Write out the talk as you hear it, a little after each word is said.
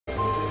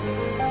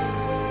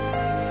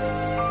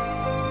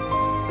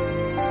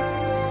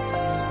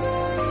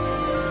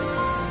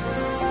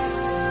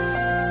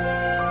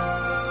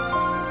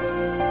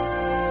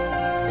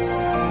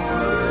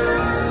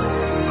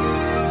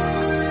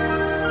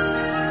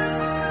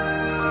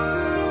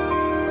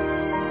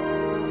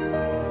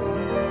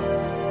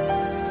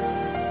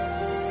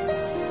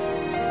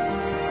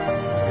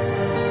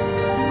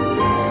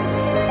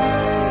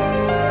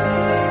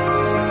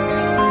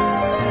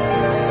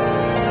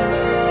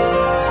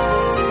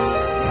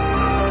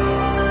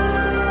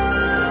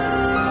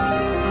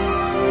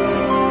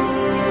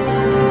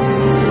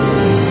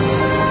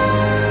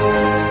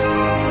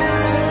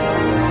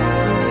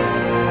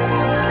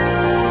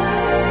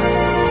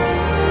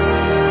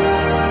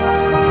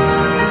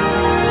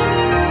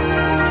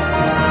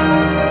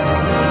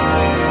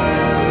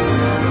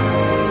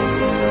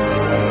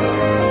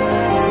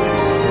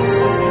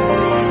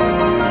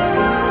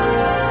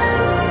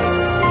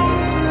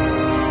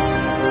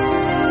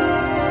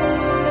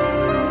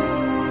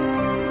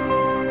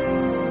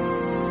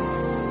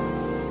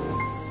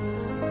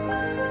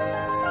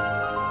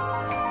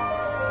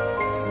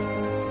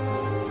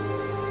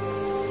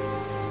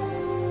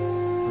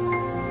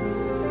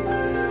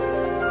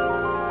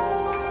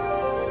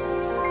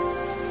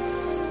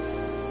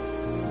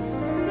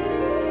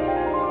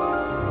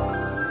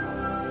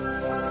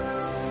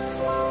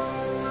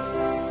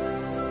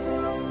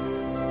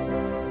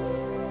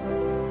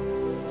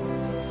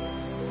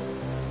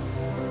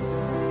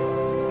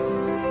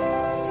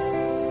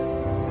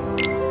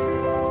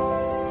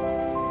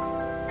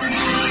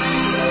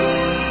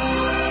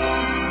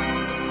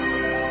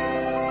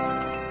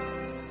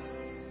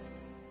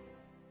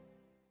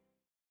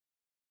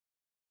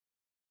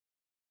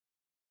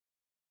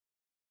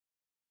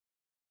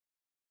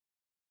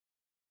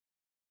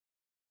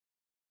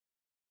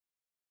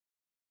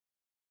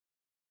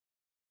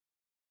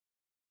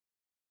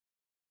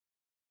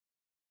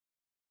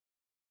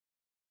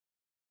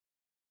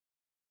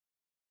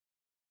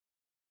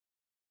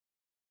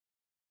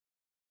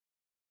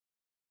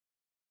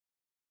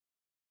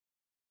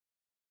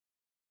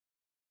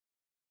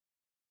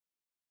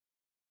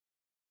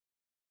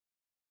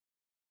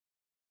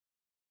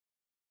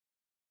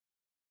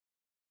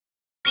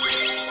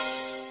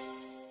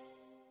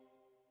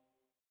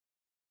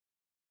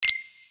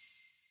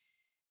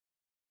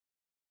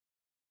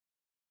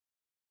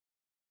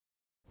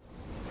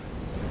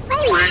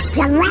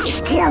to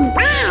rescue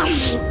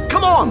Buzz!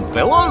 Come on,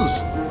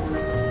 fellas!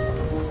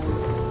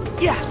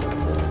 Yeah.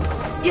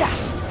 Yeah.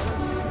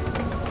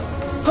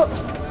 Huh.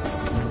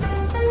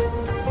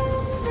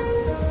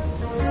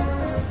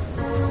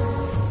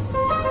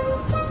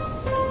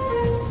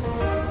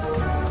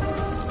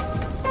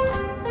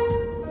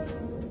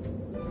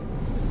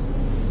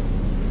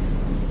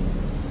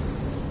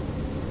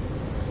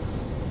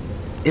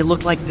 It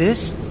looked like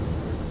this?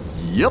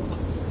 Yep.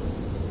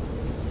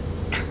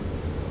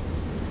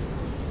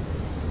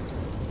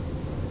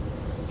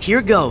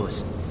 Here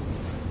goes.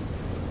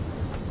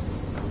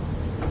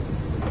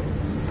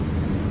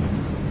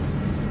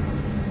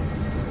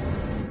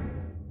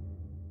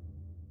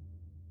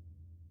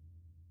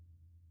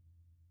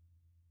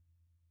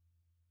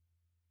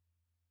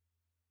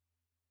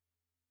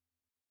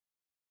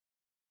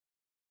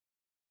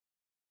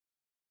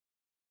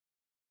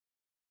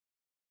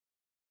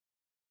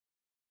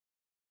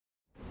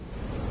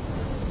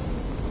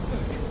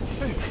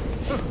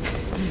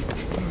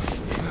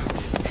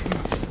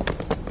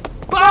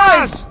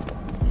 Buzz!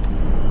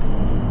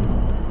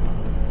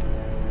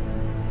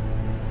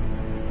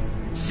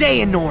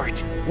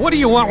 Xehanort! What do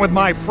you want with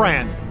my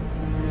friend?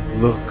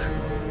 Look,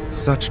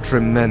 such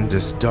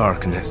tremendous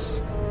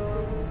darkness.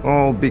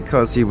 All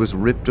because he was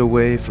ripped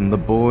away from the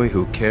boy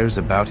who cares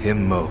about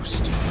him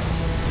most.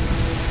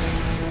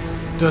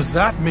 Does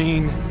that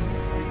mean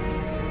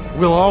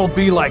we'll all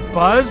be like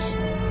Buzz?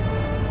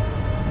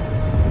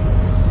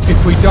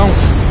 If we don't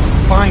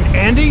find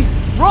Andy?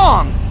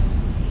 Wrong!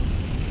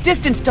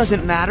 Distance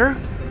doesn't matter.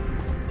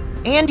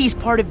 Andy's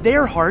part of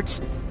their hearts,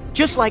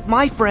 just like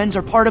my friends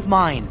are part of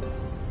mine.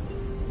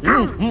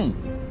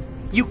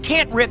 You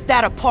can't rip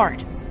that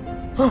apart.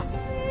 Huh.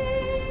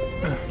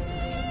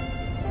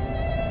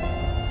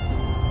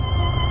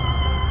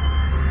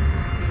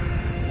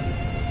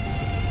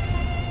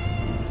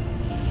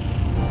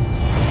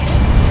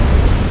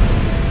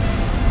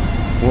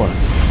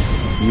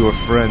 What? Your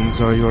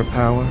friends are your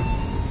power?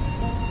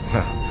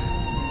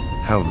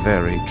 How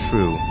very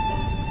true.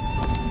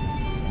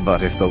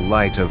 But if the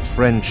light of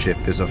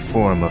friendship is a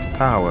form of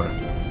power,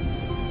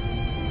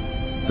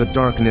 the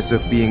darkness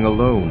of being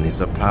alone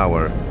is a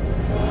power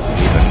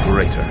even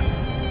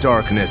greater.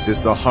 Darkness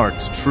is the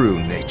heart's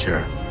true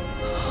nature.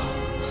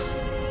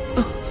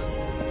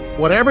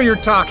 Whatever you're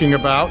talking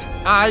about,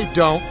 I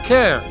don't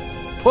care.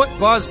 Put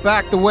Buzz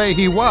back the way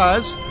he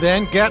was,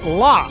 then get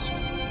lost.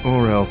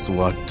 Or else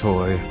what,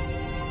 Toy?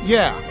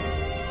 Yeah,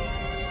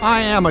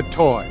 I am a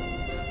toy.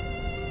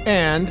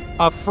 And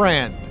a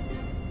friend.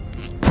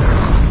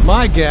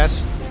 My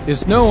guess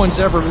is no one's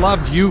ever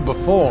loved you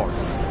before.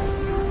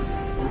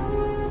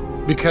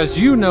 Because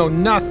you know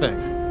nothing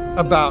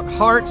about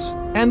hearts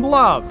and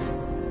love.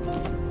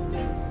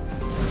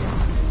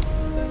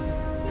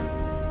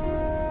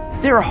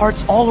 There are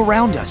hearts all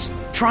around us,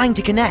 trying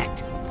to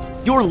connect.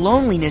 Your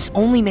loneliness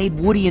only made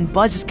Woody and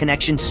Buzz's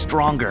connection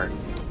stronger.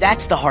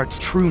 That's the heart's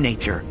true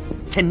nature,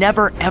 to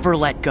never ever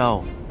let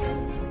go.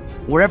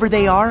 Wherever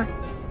they are,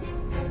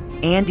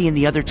 Andy and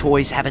the other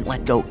toys haven't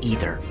let go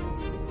either.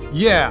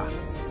 Yeah,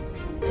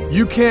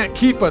 you can't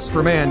keep us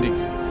from Andy.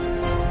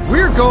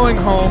 We're going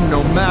home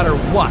no matter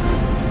what.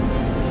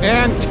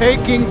 And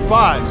taking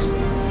Buzz.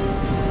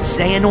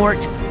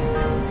 Xehanort,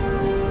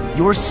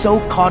 you're so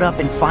caught up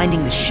in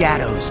finding the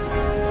shadows,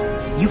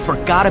 you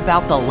forgot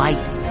about the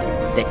light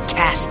that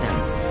cast them.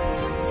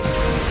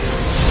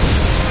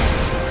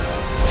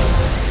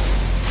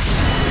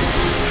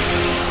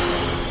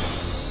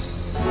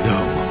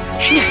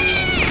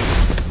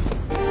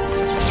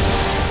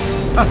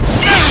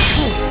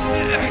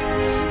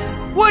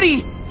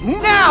 Woody!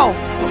 Now!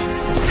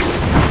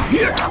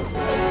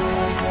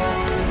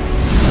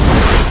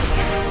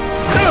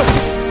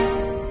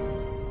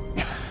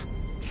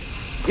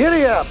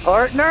 Giddy up,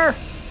 partner!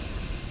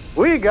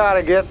 We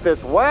gotta get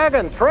this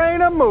wagon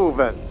train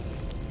a-moving.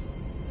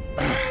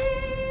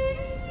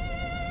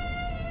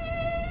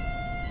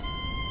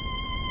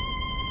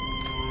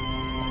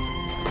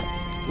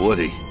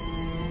 Woody.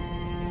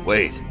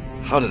 Wait,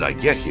 how did I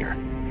get here?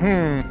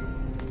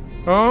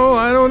 Oh,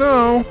 I don't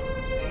know.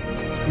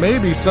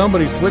 Maybe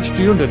somebody switched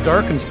you into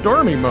dark and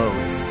stormy mode.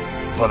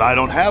 But I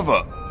don't have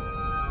a...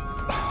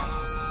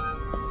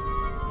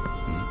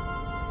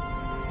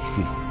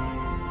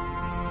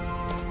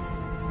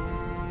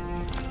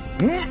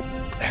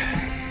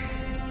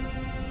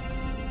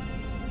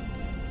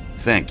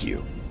 Thank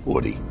you,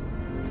 Woody.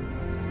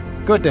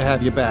 Good to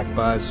have you back,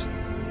 Buzz.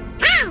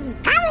 Hey,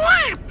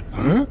 hurry up!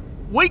 Huh?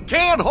 We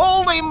can't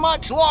hold him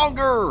much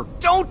longer!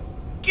 Don't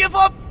give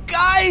up,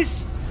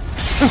 guys!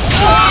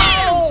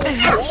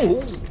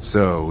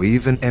 So,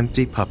 even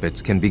empty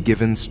puppets can be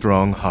given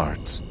strong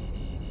hearts.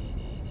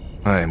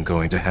 I am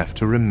going to have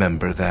to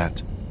remember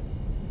that.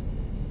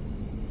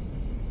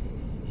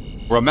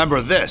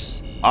 Remember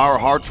this, our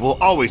hearts will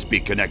always be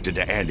connected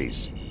to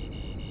Andy's.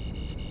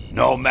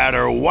 No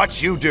matter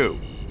what you do.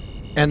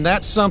 And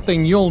that's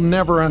something you'll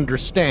never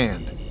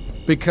understand.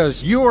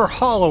 Because you're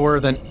hollower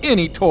than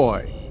any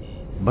toy.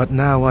 But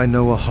now I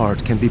know a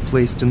heart can be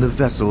placed in the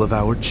vessel of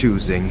our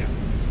choosing.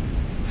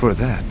 For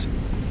that,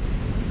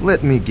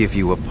 let me give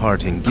you a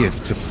parting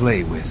gift to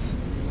play with.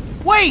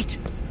 Wait!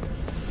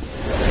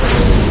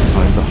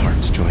 Find the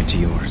heart's joined to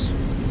yours.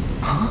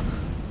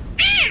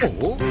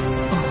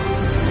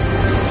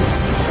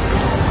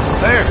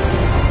 There!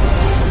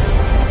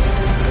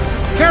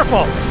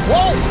 Careful!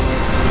 Whoa!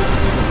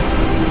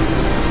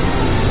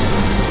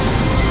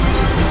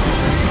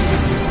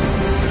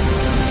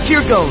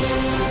 Here goes.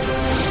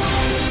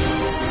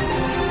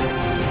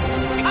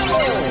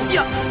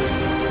 Yeah.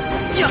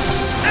 Yeah. Yeah.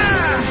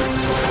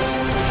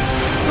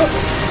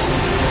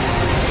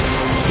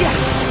 Yeah.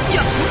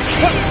 Yeah.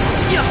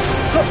 Yeah. Yeah.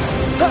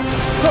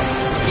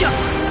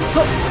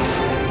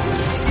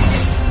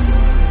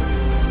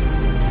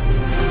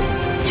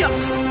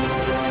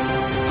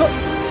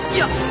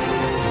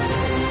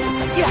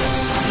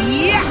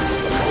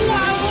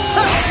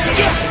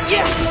 Yeah.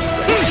 Yeah.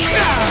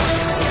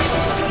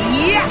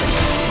 Yeah.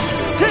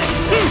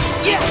 Yeah.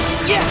 Yeah.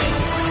 Yeah.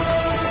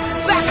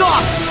 Back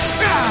off.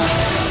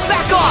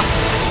 Back off.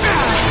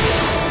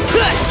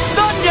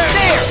 Thunder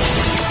there.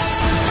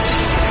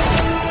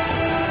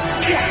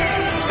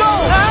 Go.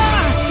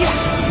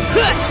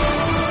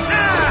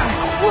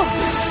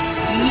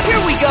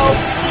 Here we go.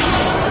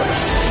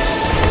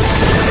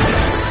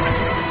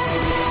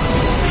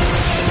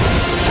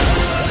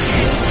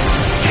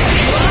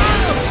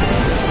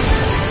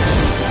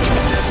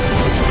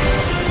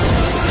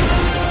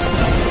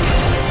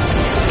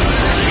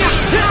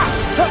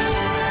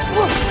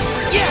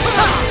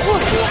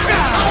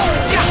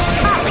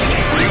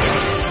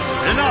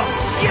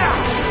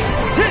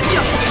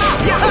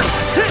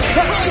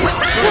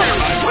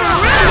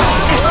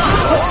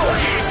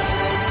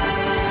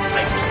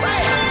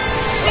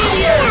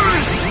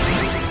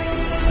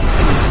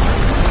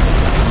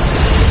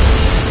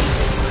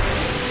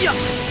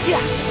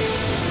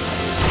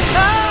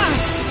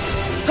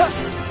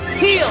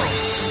 Heal!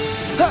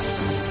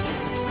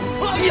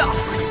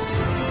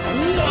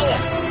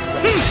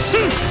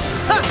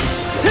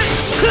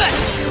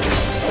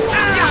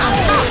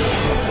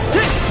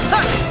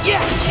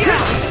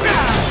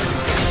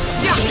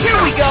 Here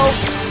we go!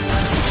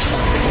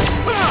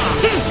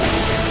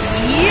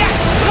 Yeah!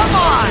 Come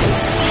on!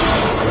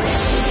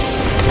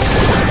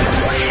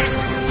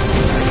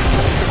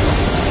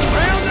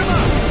 Round him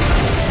up!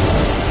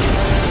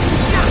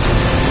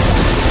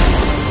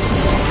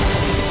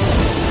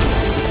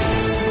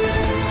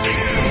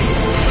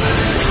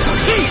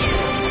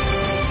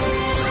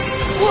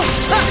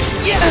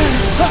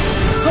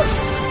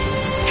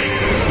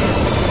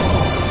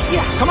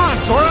 Yeah! Come on,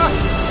 Sora!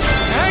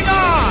 Hang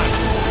on!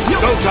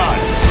 Go time!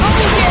 Oh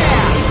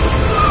yeah!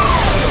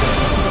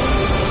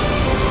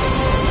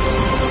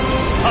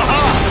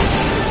 Ha-ha!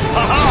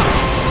 Ha-ha!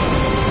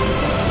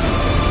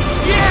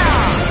 Yeah!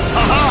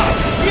 Ha-ha!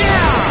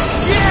 Yeah!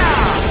 Yeah!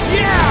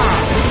 Yeah!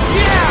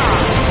 Yeah!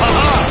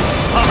 Ha-ha!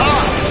 Ha-ha!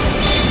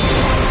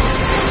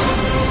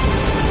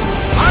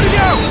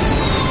 Adios!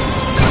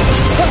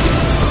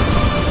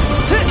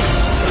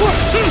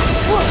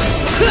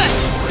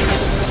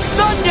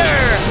 Thunder!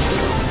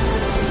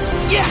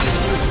 Yeah!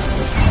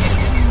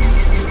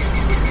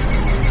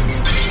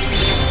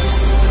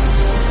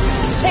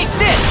 Take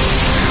this!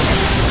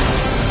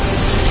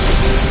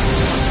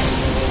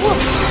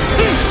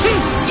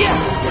 Yeah!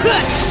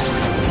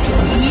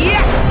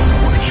 Yeah!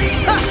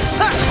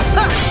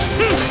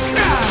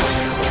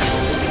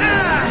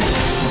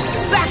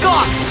 Back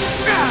off!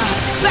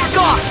 Back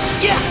off!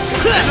 Yeah!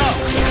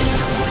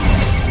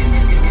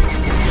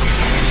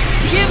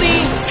 Gimme!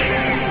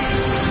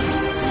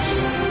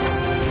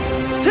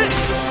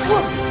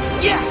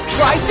 Yeah!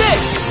 Try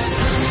this!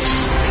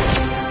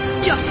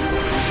 Yeah!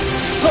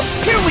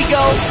 Here we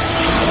go!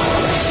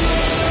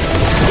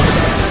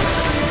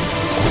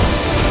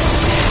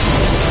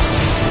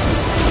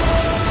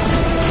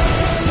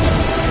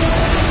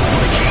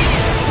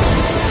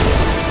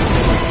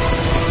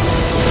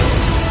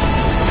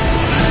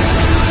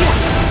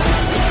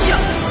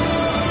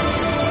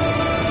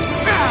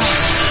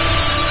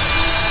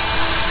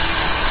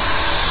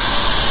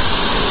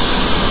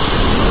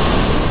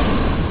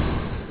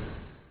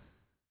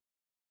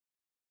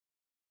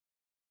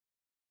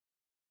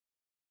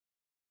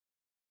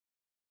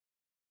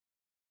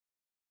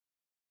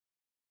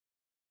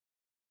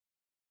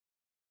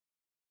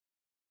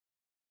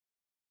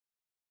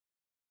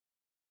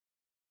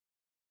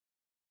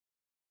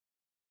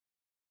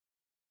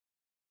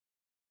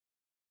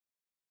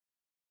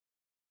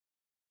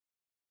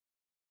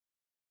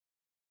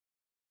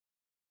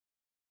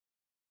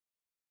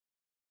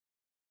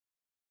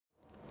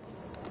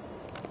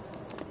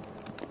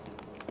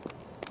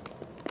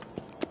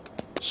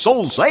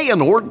 So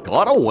Xehanort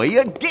got away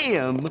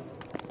again.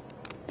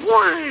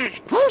 Yeah,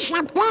 he's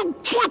a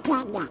big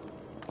chicken.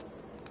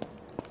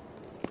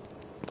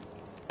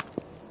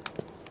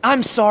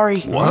 I'm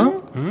sorry.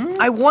 What?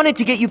 I wanted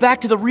to get you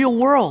back to the real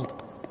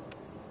world.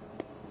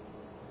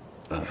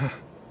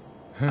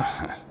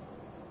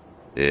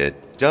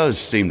 It does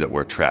seem that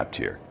we're trapped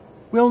here.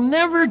 We'll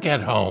never get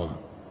home.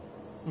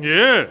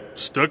 Yeah,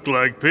 stuck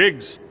like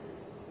pigs.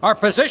 Our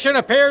position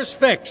appears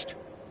fixed.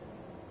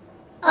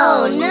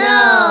 Oh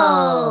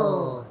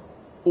no!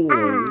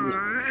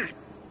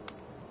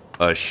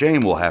 A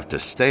shame we'll have to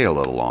stay a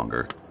little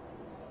longer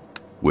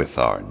with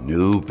our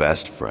new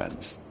best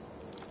friends.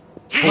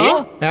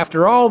 Huh?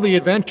 After all the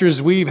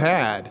adventures we've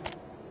had,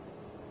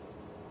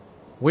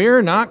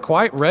 we're not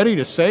quite ready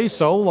to say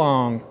so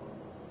long.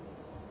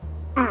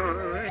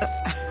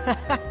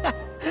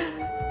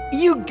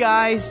 You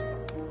guys...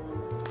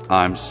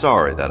 I'm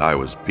sorry that I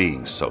was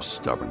being so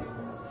stubborn.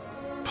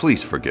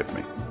 Please forgive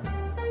me.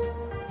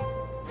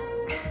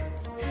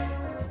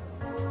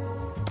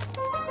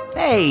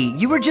 Hey,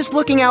 you were just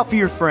looking out for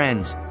your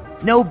friends.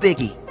 No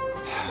biggie.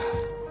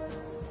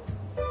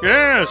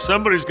 Yeah,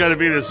 somebody's got to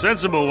be the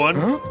sensible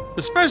one.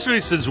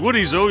 Especially since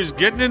Woody's always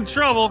getting in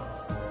trouble.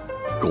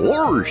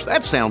 Gosh,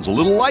 that sounds a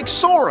little like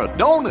Sora,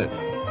 don't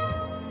it?